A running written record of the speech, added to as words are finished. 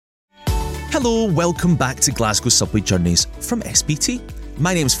Hello, welcome back to Glasgow Subway Journeys from SBT.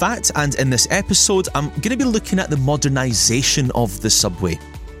 My name's Fat, and in this episode I'm going to be looking at the modernisation of the subway.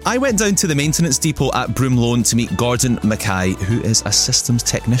 I went down to the maintenance depot at Broomloam to meet Gordon MacKay, who is a Systems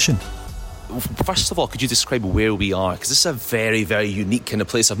Technician. First of all, could you describe where we are? Because this is a very, very unique kind of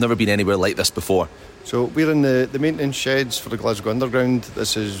place. I've never been anywhere like this before. So we're in the maintenance sheds for the Glasgow Underground.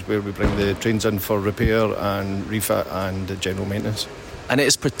 This is where we bring the trains in for repair and refit and general maintenance. And it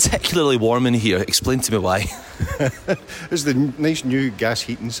is particularly warm in here. Explain to me why. It's the nice new gas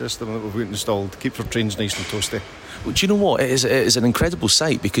heating system that we've installed. Keeps our trains nice and toasty. Well, do you know what? It is an incredible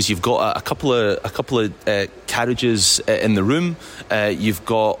sight because you've got a couple of carriages in the room. You've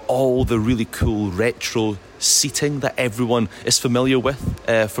got all the really cool retro seating that everyone is familiar with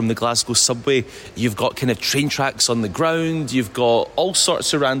from the Glasgow Subway. You've got kind of train tracks on the ground. You've got all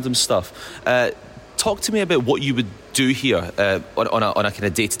sorts of random stuff. Talk to me about what you would do here on a kind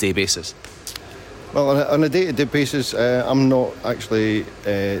of day-to-day basis. Well, on a day-to-day basis, I'm not actually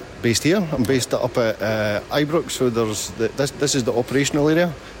based here. I'm based up at Ibrox, so this is the operational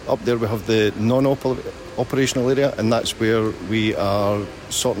area. Up there we have the non-operational area, and that's where we are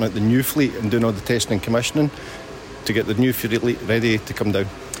sorting out the new fleet and doing all the testing and commissioning to get the new fleet ready to come down.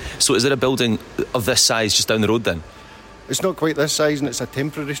 So is there a building of this size just down the road then? It's not quite this size, and it's a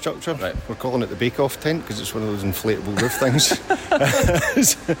temporary structure. Right. We're calling it the bake-off tent because it's one of those inflatable roof things.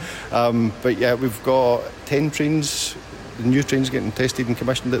 But yeah, we've got 10 trains, the new trains getting tested and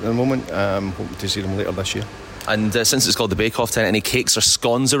commissioned at the moment. Hoping to see them later this year. And since it's called the bake-off tent, any cakes or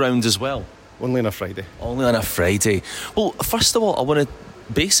scones around as well? Only on a Friday. Only on a Friday. Well, first of all, I want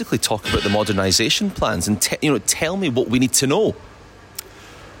to basically talk about the modernisation plans and tell me what we need to know.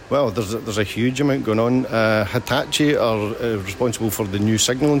 Well, there's a huge amount going on. Hitachi are responsible for the new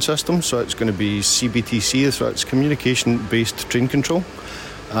signalling system, so it's going to be CBTC, so it's communication-based train control.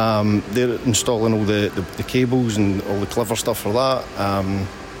 They're installing all the cables and all the clever stuff for that.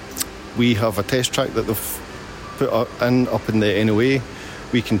 We have a test track that they've put up in the NOA.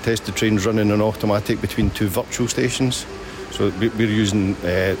 We can test the trains running on automatic between two virtual stations. So we're using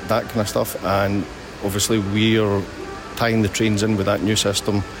that kind of stuff, and obviously we're tying the trains in with that new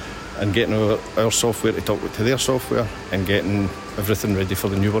system and getting our software to talk to their software and getting everything ready for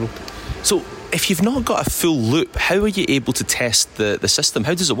the new world. So if you've not got a full loop, how are you able to test the system?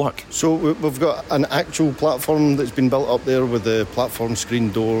 How does it work? So we've got an actual platform that's been built up there with the platform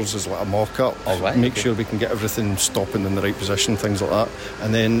screen doors as like a mock-up. Make sure we can get everything stopping in the right position, things like that.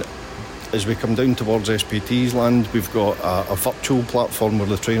 And then as we come down towards SPT's land, we've got a virtual platform where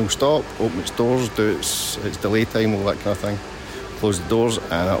the train will stop, open its doors, do its delay time, all that kind of thing, close the doors,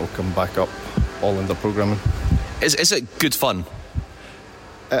 and it'll come back up, all under programming. Is it good fun?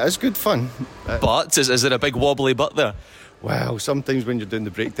 It is good fun. But is there a big wobbly butt there? Well, sometimes when you're doing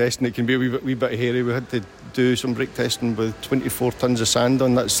the brake testing, it can be a wee bit hairy. We had to do some brake testing with 24 tonnes of sand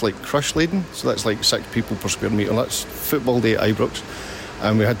on. That's like crush laden, so that's like 6 people per square metre. That's football day at Ibrox.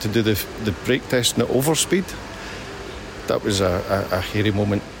 And we had to do the brake testing at overspeed. That was a hairy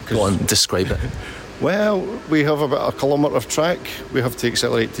moment. Go on, describe it. Well, we have about a kilometre of track. We have to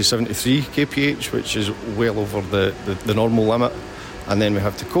accelerate to 73 kph, which is well over the normal limit. And then we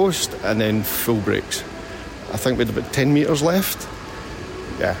have to coast and then full brakes. I think we had about 10 metres left.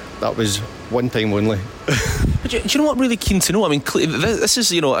 Yeah, that was one time only. Do you know what I'm really keen to know? I mean, this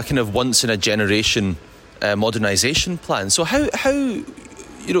is, a kind of once-in-a-generation modernisation plan. So how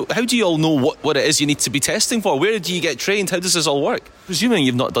do you all know what it is you need to be testing for? Where do you get trained? How does this all work? Presuming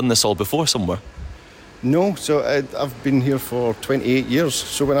you've not done this all before somewhere. No, so I've been here for 28 years.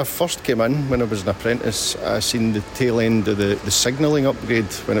 So when I first came in, when I was an apprentice, I seen the tail end of the signalling upgrade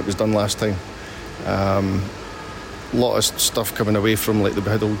when it was done last time. A lot of stuff coming away from, like, they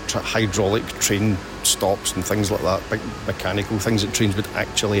had all hydraulic train stops and things like that, big mechanical things that trains would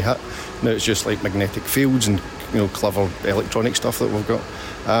actually hit. Now it's just like magnetic fields and clever electronic stuff that we've got.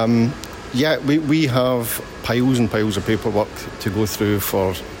 We have piles and piles of paperwork to go through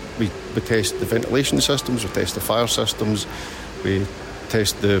for. We test the ventilation systems, we test the fire systems, we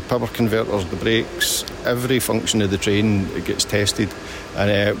test the power converters, the brakes, every function of the train gets tested.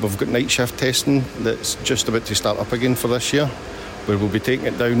 And we've got night shift testing that's just about to start up again for this year, where we'll be taking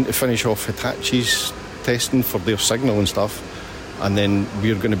it down to finish off Hitachi's testing for their signal and stuff, and then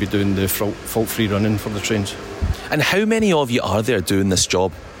we're going to be doing the fault-free running for the trains. And how many of you are there doing this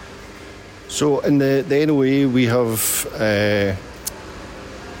job? So in the NOA we have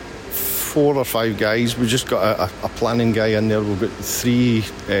 4 or 5 guys. We've just got a planning guy in there. We've got 3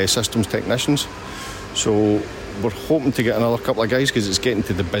 systems technicians. So we're hoping to get another couple of guys because it's getting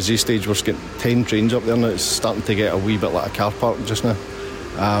to the busy stage. We're getting 10 trains up there and it's starting to get a wee bit like a car park just now.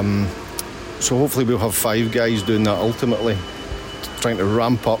 So hopefully we'll have 5 guys doing that ultimately, trying to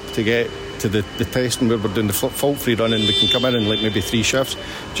ramp up to get to the testing where we're doing the fault-free running. We can come in like maybe 3 shifts,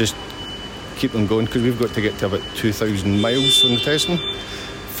 just keep them going, because we've got to get to about 2,000 miles on the testing,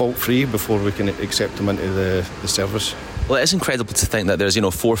 fault-free, before we can accept them into the service. Well, it is incredible to think that there's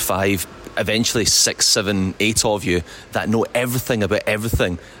 4, 5, eventually 6, 7, 8 of you that know everything about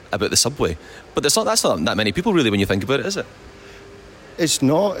the subway. But that's not that many people really when you think about it, is it? It's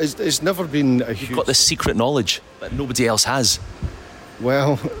not. It's never been a huge... You've got this secret knowledge that nobody else has.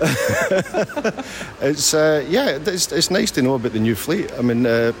 Well, it's nice to know about the new fleet. I mean,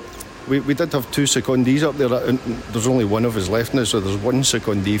 we did have 2 secondees up there, and there's only one of us left now, so there's 1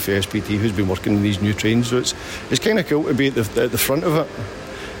 secondee for SPT who's been working in these new trains. So it's kind of cool to be at the front of it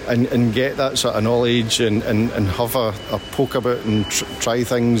and get that sort of knowledge and have a poke about and try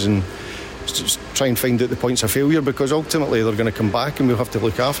things and just try and find out the points of failure, because ultimately they're going to come back and we'll have to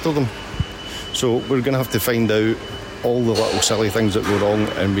look after them. So we're going to have to find out all the little silly things that go wrong,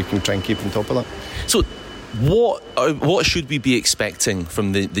 and we can try and keep on top of that. So what should we be expecting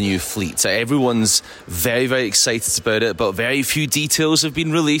from the new fleet? Everyone's very, very excited about it, but very few details have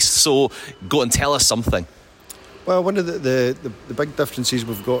been released, so go and tell us something. Well, one of the big differences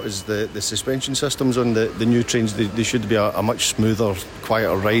we've got is the suspension systems on the new trains. They should be a much smoother,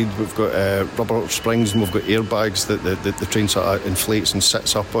 quieter ride. We've got rubber springs, and we've got airbags that the train sort of inflates and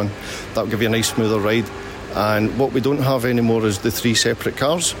sits up on. That'll give you a nice, smoother ride. And what we don't have anymore is the 3 separate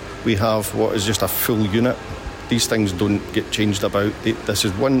cars. We have what is just a full unit. These things don't get changed about. This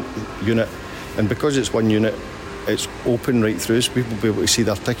is one unit, and because it's one unit, it's open right through, so people will be able to see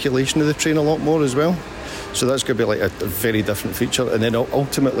the articulation of the train a lot more as well. So that's going to be like a very different feature. And then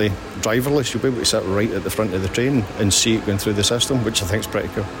ultimately, driverless, you'll be able to sit right at the front of the train and see it going through the system, which I think is pretty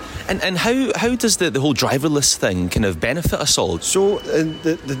cool. And how does the whole driverless thing kind of benefit us all? So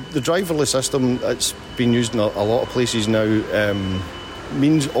the driverless system that's been used in a lot of places now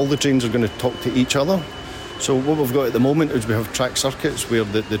means all the trains are going to talk to each other. So what we've got at the moment is we have track circuits where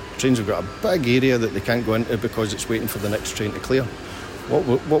the trains have got a big area that they can't go into because it's waiting for the next train to clear. What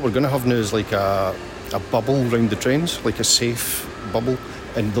we're going to have now is like a bubble around the trains, like a safe bubble,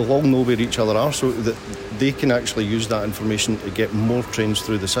 and they'll all know where each other are, so that they can actually use that information to get more trains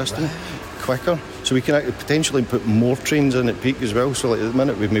through the system quicker. So we can potentially put more trains in at peak as well. So like at the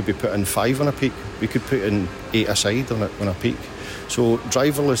minute we've maybe put in 5 on a peak, we could put in 8 aside on a peak. So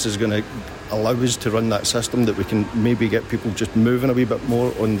driverless is going to allow us to run that system that we can maybe get people just moving a wee bit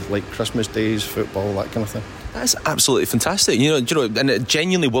more on like Christmas days, football, that kind of thing. That's absolutely fantastic. You know, and it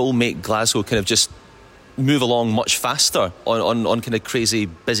genuinely will make Glasgow kind of just move along much faster on kind of crazy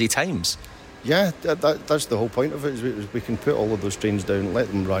busy times. Yeah, that's the whole point of it, is we can put all of those trains down, let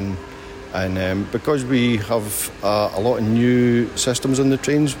them run, and because we have a lot of new systems on the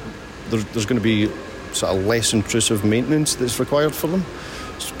trains, there's going to be sort of less intrusive maintenance that's required for them.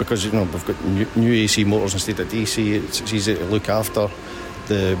 It's because we've got new AC motors instead of DC. It's easy to look after.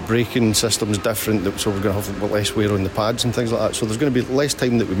 The braking system's different, so we're going to have less wear on the pads and things like that. So there's going to be less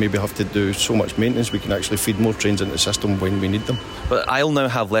time that we maybe have to do so much maintenance. We can actually feed more trains into the system when we need them. But I'll now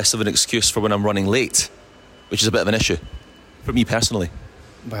have less of an excuse for when I'm running late, which is a bit of an issue for me personally.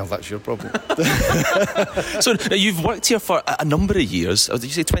 Well, that's your problem. So now you've worked here for a number of years. Did you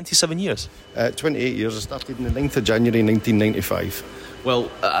say 27 years? 28 years. I started on the 9th of January 1995.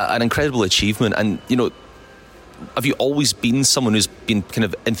 Well, an incredible achievement. And, have you always been someone who's been kind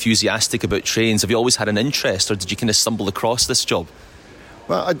of enthusiastic about trains? Have you always had an interest, or did you kind of stumble across this job?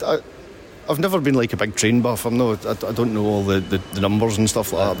 Well, I've never been like a big train buff. I don't know all the numbers and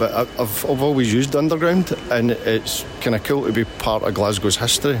stuff like that, but I've always used Underground, and it's kind of cool to be part of Glasgow's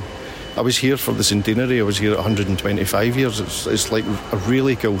history. I was here for the centenary. I was here at 125 years. It's like a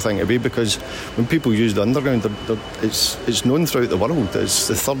really cool thing to be, because when people use the Underground, it's known throughout the world. It's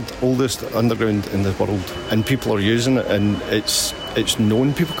the 3rd oldest Underground in the world, and people are using it, and it's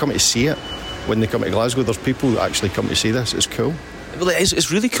known. People come to see it when they come to Glasgow. There's people who actually come to see this. It's cool. Well,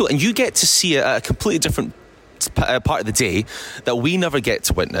 it's really cool, and you get to see it at a completely different part of the day that we never get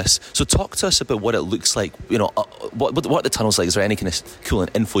to witness. So talk to us about what it looks like. What the tunnel's like. Is there any kind of cool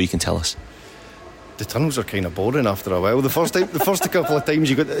info you can tell us? The tunnels are kind of boring after a while. The first couple of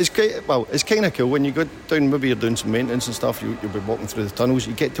times you go, it's kind of cool when you go down. Maybe you're doing some maintenance and stuff. You'll be walking through the tunnels.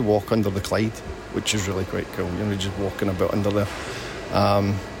 You get to walk under the Clyde, which is really quite cool. You're just walking about under there.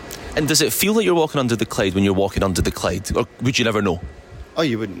 And does it feel like you're walking under the Clyde when you're walking under the Clyde, or would you never know? Oh,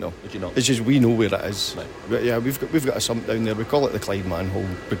 you wouldn't know. Would you not? It's just we know where it is. Right. But yeah, we've got a sump down there. We call it the Clyde manhole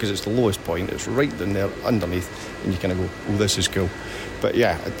because it's the lowest point. It's right down there underneath, and you kind of go, "Oh, this is cool." But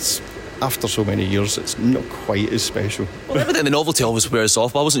yeah, after so many years, it's not quite as special. Well, evidently the novelty always wears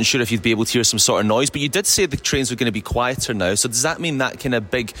off. I wasn't sure if you'd be able to hear some sort of noise, but you did say the trains were going to be quieter now. So does that mean that kind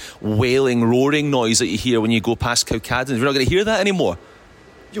of big wailing, roaring noise that you hear when you go past Cowcaddens, we're not going to hear that anymore?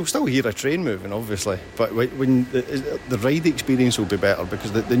 You'll still hear a train moving, obviously, but when the ride experience will be better,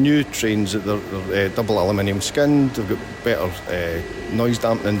 because the new trains, they're double aluminium skinned, they've got better noise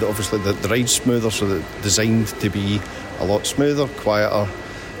dampening. Obviously the ride's smoother, so they're designed to be a lot smoother, quieter,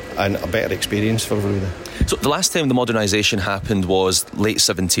 and a better experience for everybody. So the last time the modernisation happened was late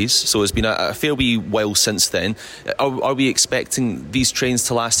 70s, so it's been a fair wee while since then. Are we expecting these trains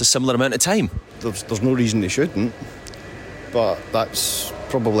to last a similar amount of time? There's no reason they shouldn't, but that's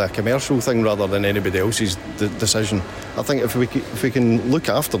probably a commercial thing rather than anybody else's decision. I think if we can look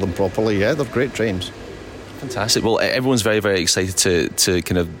after them properly, yeah, they're great trains. Fantastic. Well, everyone's very, very excited to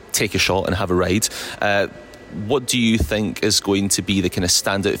kind of take a shot and have a ride. What do you think is going to be the kind of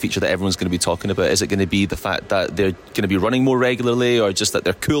standout feature that everyone's going to be talking about? Is it going to be the fact that they're going to be running more regularly, or just that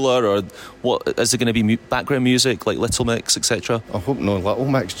they're cooler, or what? Is it going to be background music like Little Mix, etc.? I hope no Little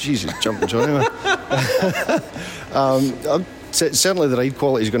Mix. Jesus, jumping Johnny. Certainly the ride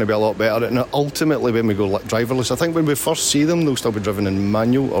quality is going to be a lot better, and ultimately when we go driverless, I think when we first see them they'll still be driven in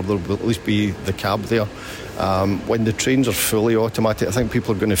manual, or there'll at least be the cab there. When the trains are fully automatic, I think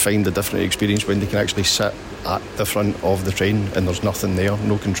people are going to find a different experience when they can actually sit at the front of the train and there's nothing there,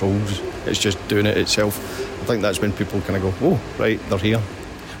 no controls, it's just doing it itself. I think that's when people kind of go, oh, right, they're here.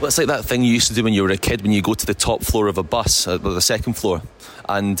 Well, it's like that thing you used to do when you were a kid, when you go to the top floor of a bus, the second floor,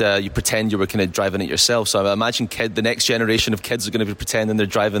 and you pretend you were kind of driving it yourself. So I imagine the next generation of kids are going to be pretending they're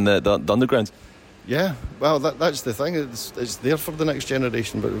driving the underground. Yeah, well, that's the thing. It's there for the next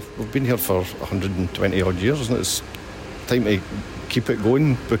generation, but we've been here for 120 odd years, and it's time to keep it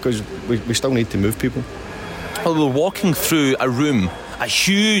going, because we still need to move people. Well, we're walking through a room, a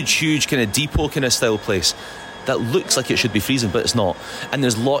huge kind of depot kind of style place that looks like it should be freezing, but it's not. And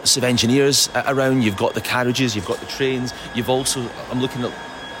there's lots of engineers around. You've got the carriages, you've got the trains. You've also, I'm looking at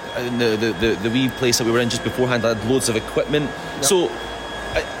the wee place that we were in just beforehand, that had loads of equipment. Yep. So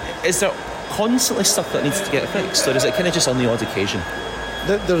is there constantly stuff that needs to get fixed, or is it kind of just on the odd occasion?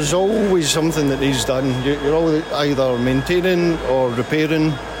 There's always something that needs done. You're always either maintaining or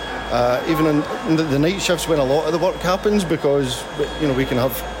repairing. Even in the night shifts when a lot of the work happens, because we can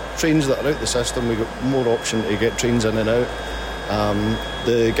have trains that are out the system, we've got more option to get trains in and out.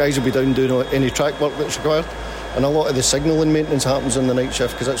 The guys will be down doing any track work that's required, and a lot of the signalling maintenance happens in the night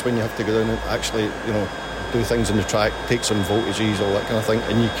shift, because that's when you have to go down and actually do things in the track, take some voltages, all that kind of thing,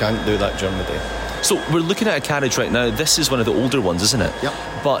 and you can't do that during the day. So we're looking at a carriage right now. This is one of the older ones, isn't it? Yep.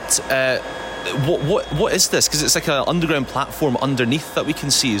 But what is this? Because it's like an underground platform underneath that we can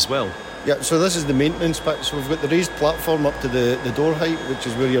see as well. Yeah, so this is the maintenance bit. So we've got the raised platform up to the door height, which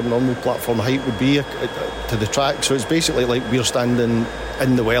is where your normal platform height would be to the track. So it's basically like we're standing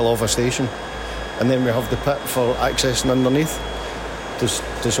in the well of a station. And then we have the pit for accessing underneath to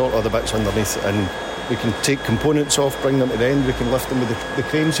sort of the bits underneath. And we can take components off, bring them to the end. We can lift them with the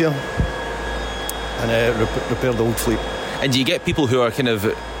cranes here and repair the old fleet. And do you get people who are kind of,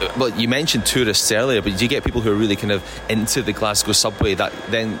 well, you mentioned tourists earlier, but do you get people who are really kind of into the Glasgow Subway that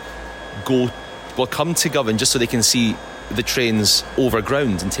then come to Govan just so they can see the trains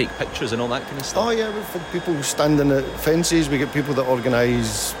overground and take pictures and all that kind of stuff? Oh yeah, we've had people standing at fences. We get people that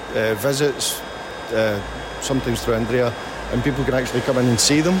organise visits, sometimes through Andrea, and people can actually come in and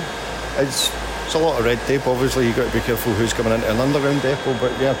see them. It's a lot of red tape, obviously. You've got to be careful who's coming into an underground depot,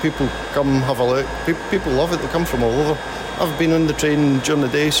 but yeah, people come have a look. People love it. They come from all over. I've been on the train during the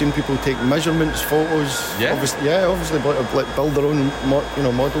day, seen people take measurements, photos. Yeah, obviously build their own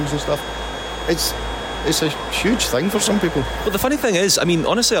models and stuff. It's a huge thing for some people. But the funny thing is, I mean,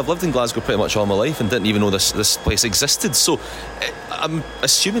 honestly, I've lived in Glasgow pretty much all my life and didn't even know this place existed. So I'm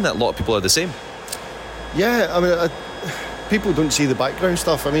assuming that a lot of people are the same. Yeah, I mean, people don't see the background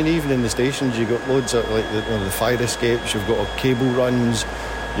stuff. I mean, even in the stations, you've got loads of the fire escapes, you've got cable runs,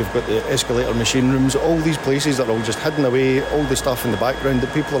 you've got the escalator machine rooms, all these places that are all just hidden away, all the stuff in the background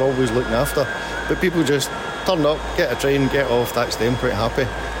that people are always looking after. But people just turn up, get a train, get off, that's them, quite happy.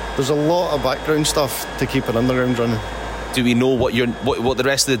 There's a lot of background stuff to keep an underground running. Do we know what the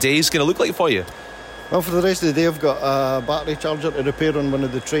rest of the day is going to look like for you? Well, for the rest of the day, I've got a battery charger to repair on one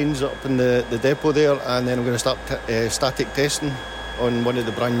of the trains up in the depot there, and then I'm going to start static testing on one of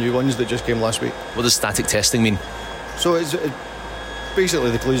the brand new ones that just came last week. What does static testing mean? So it's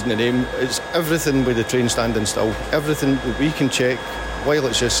basically, the clue's in the name. It's everything with the train standing still, everything that we can check while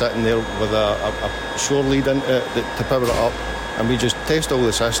it's just sitting there with a shore lead into it to power it up. and we just test all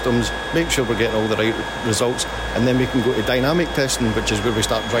the systems, make sure we're getting all the right results, and then we can go to dynamic testing, which is where we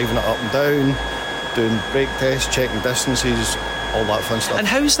start driving it up and down, doing brake tests, checking distances, all that fun stuff. And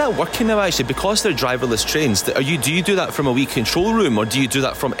how's that working now, actually? Because they're driverless trains, do you do that from a wee control room, or do you do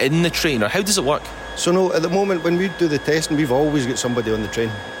that from in the train, or how does it work? So no, at the moment when we do the testing, we've always got somebody on the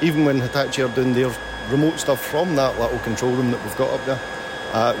train. Even when Hitachi are doing their remote stuff from that little control room that we've got up there,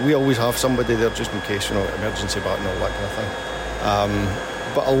 we always have somebody there just in case, emergency button, all that kind of thing.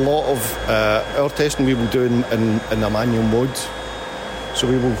 But a lot of our testing we will do in a manual mode. So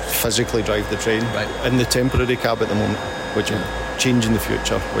we will physically drive the train in the temporary cab at the moment, which will change in the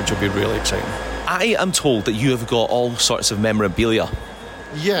future, which will be really exciting. I am told that you have got all sorts of memorabilia.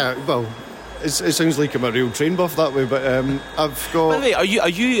 Yeah, well, it sounds like I'm a real train buff that way, but I've got... By the way, are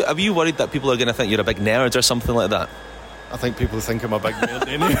you worried that people are going to think you're a big nerd or something like that? I think people think I'm a big nerd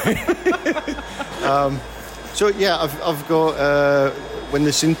anyway. So yeah, I've got... when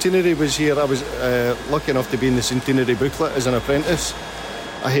the centenary was here, I was lucky enough to be in the centenary booklet as an apprentice.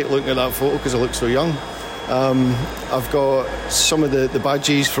 I hate looking at that photo because I look so young. I've got some of the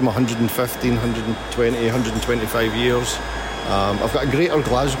badges from 115, 120, 125 years. I've got a Greater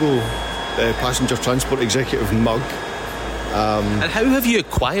Glasgow Passenger Transport Executive mug. And how have you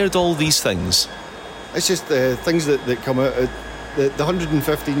acquired all these things? It's just things that come out. The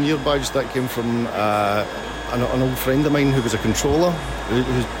 115-year badge, that came from an old friend of mine who was a controller, who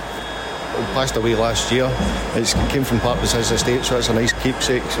passed away last year. It came from part of his estate, so it's a nice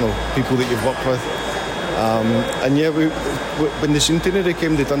keepsake, people that you've worked with. And yeah, when the centenary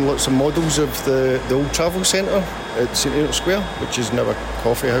came, they'd done lots of models of the old travel centre at St Enoch Square, which is now a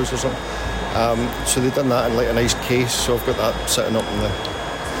coffee house or something. So they'd done that in like a nice case, so I've got that sitting up in the...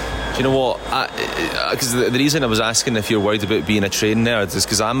 Do you know what? Because the reason I was asking if you're worried about being a train nerd is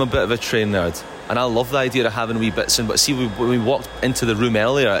because I'm a bit of a train nerd, and I love the idea of having wee bits in. But see, when we walked into the room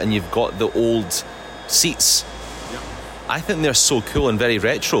earlier, and you've got the old seats. Yep. I think they're so cool and very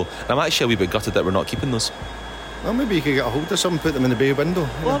retro. And I'm actually a wee bit gutted that we're not keeping those. Well, maybe you could get a hold of some, put them in the bay window.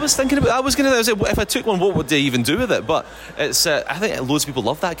 Well, I was thinking about. I was like, if I took one, what would they even do with it? But it's. I think loads of people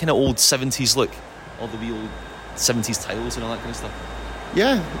love that kind of old 70s look, all the wee old 70s tiles and all that kind of stuff.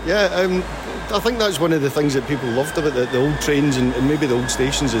 Yeah. I think that's one of the things that people loved about the old trains and maybe the old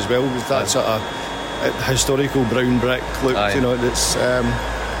stations as well, was that sort of historical brown brick look. That's.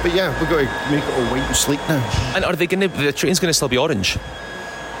 But yeah, we've got to make it all white and sleek now. And are the trains going to still be orange?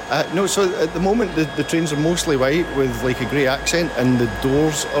 No, so at the moment the trains are mostly white with like a grey accent, and the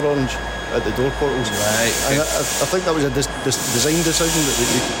doors are orange at the door portals. Right. And I think that was a design decision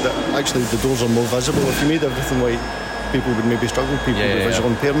that actually the doors are more visible. If you made everything white, people would maybe struggle, with visual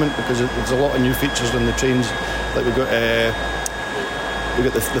impairment, because there's a lot of new features in the trains. Like we've got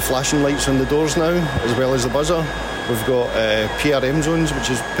the flashing lights on the doors now, as well as the buzzer. We've got PRM zones, which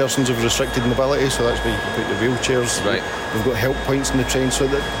is persons of restricted mobility, so that's where you can put your wheelchairs. Right. We've got help points in the train, so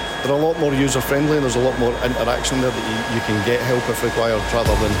that they're a lot more user-friendly, and there's a lot more interaction there that you can get help if required,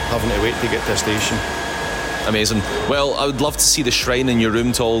 rather than having to wait to get to a station. Amazing. Well, I would love to see the shrine in your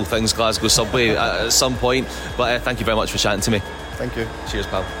room to all things Glasgow Subway at some point, but thank you very much for chatting to me. Thank you. Cheers,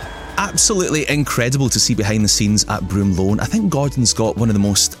 pal. Absolutely incredible to see behind the scenes at Broomloam. I think Gordon's got one of the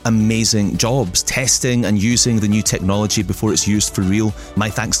most amazing jobs, testing and using the new technology before it's used for real. My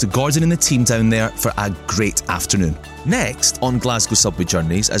thanks to Gordon and the team down there for a great afternoon. Next on Glasgow Subway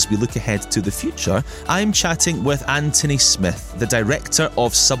Journeys, as we look ahead to the future, I'm chatting with Anthony Smith, the Director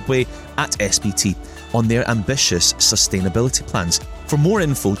of Subway at SPT, on their ambitious sustainability plans. For more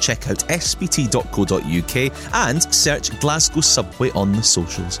info, check out spt.co.uk and search Glasgow Subway on the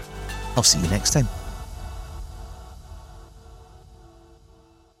socials. I'll see you next time.